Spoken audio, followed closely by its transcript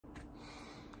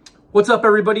What's up,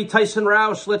 everybody? Tyson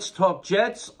Roush. Let's talk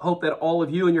Jets. Hope that all of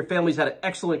you and your families had an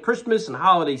excellent Christmas and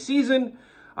holiday season.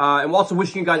 And also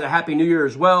wishing you guys a happy new year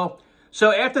as well.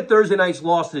 So after Thursday night's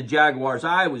loss to the Jaguars,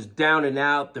 I was down and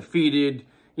out, defeated.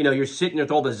 You know, you're sitting there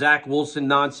with all the Zach Wilson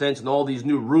nonsense and all these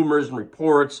new rumors and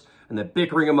reports and the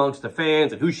bickering amongst the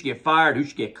fans and who should get fired, who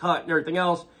should get cut and everything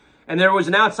else. And there was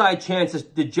an outside chance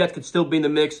that the Jets could still be in the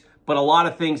mix, but a lot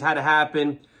of things had to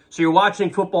happen. So you're watching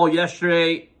football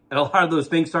yesterday, and a lot of those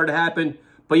things started to happen.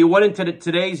 But you went into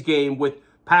today's game with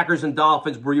Packers and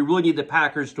Dolphins, where you really need the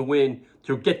Packers to win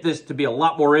to get this to be a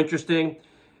lot more interesting.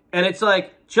 And it's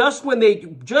like, just when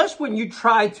you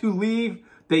try to leave,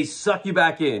 they suck you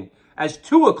back in. As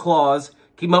Tua Claus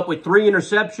came up with 3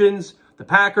 interceptions, the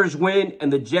Packers win,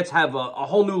 and the Jets have a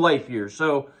whole new life here.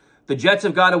 So the Jets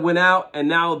have got to win out, and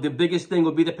now the biggest thing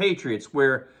will be the Patriots,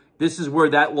 where this is where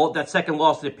that second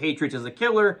loss to the Patriots is a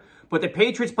killer. But the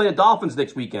Patriots play the Dolphins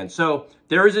next weekend. So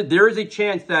there is a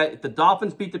chance that if the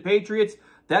Dolphins beat the Patriots,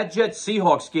 that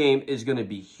Jets-Seahawks game is going to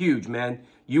be huge, man.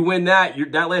 You win that,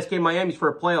 that last game, Miami's for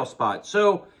a playoff spot.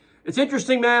 So it's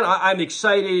interesting, man. I'm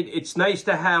excited. It's nice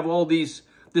to have all these.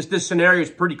 This scenario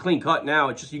is pretty clean cut now.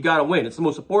 It's just you got to win. It's the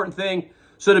most important thing.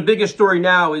 So the biggest story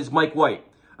now is Mike White.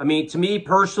 I mean, to me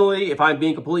personally, if I'm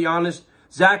being completely honest,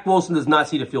 Zach Wilson does not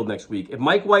see the field next week. If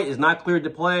Mike White is not cleared to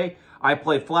play, I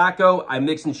play Flacco, I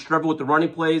mix and struggle with the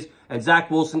running plays, and Zach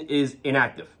Wilson is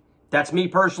inactive. That's me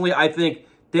personally. I think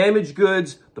damaged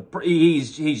goods,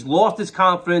 he's lost his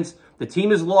confidence. The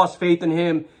team has lost faith in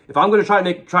him. If I'm going to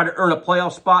try to earn a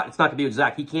playoff spot, it's not going to be with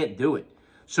Zach. He can't do it.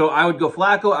 So I would go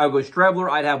Flacco, I would go Strebler,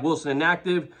 I'd have Wilson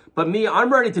inactive. But me,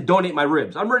 I'm ready to donate my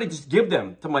ribs. I'm ready to just give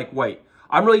them to Mike White.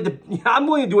 I'm willing to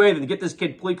do anything to get this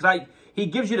kid played because he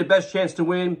gives you the best chance to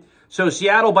win. So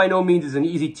Seattle by no means is an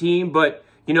easy team, but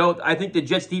you know, I think the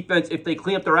Jets defense, if they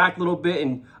clean up their act a little bit,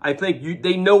 and I think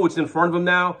they know what's in front of them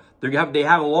now. They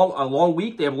have a long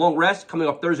week. They have a long rest coming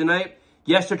up Thursday night.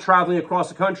 Yes, they're traveling across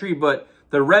the country, but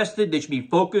they're rested. They should be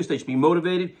focused. They should be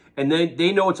motivated, and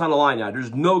they know what's on the line now.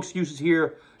 There's no excuses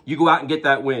here. You go out and get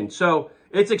that win. So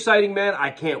it's exciting, man. I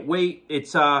can't wait.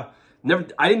 It's I didn't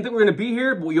think we were going to be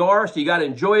here, but we are. So you got to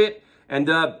enjoy it. And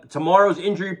tomorrow's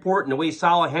injury report and the way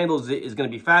Salah handles it is going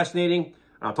to be fascinating.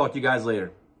 I'll talk to you guys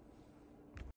later.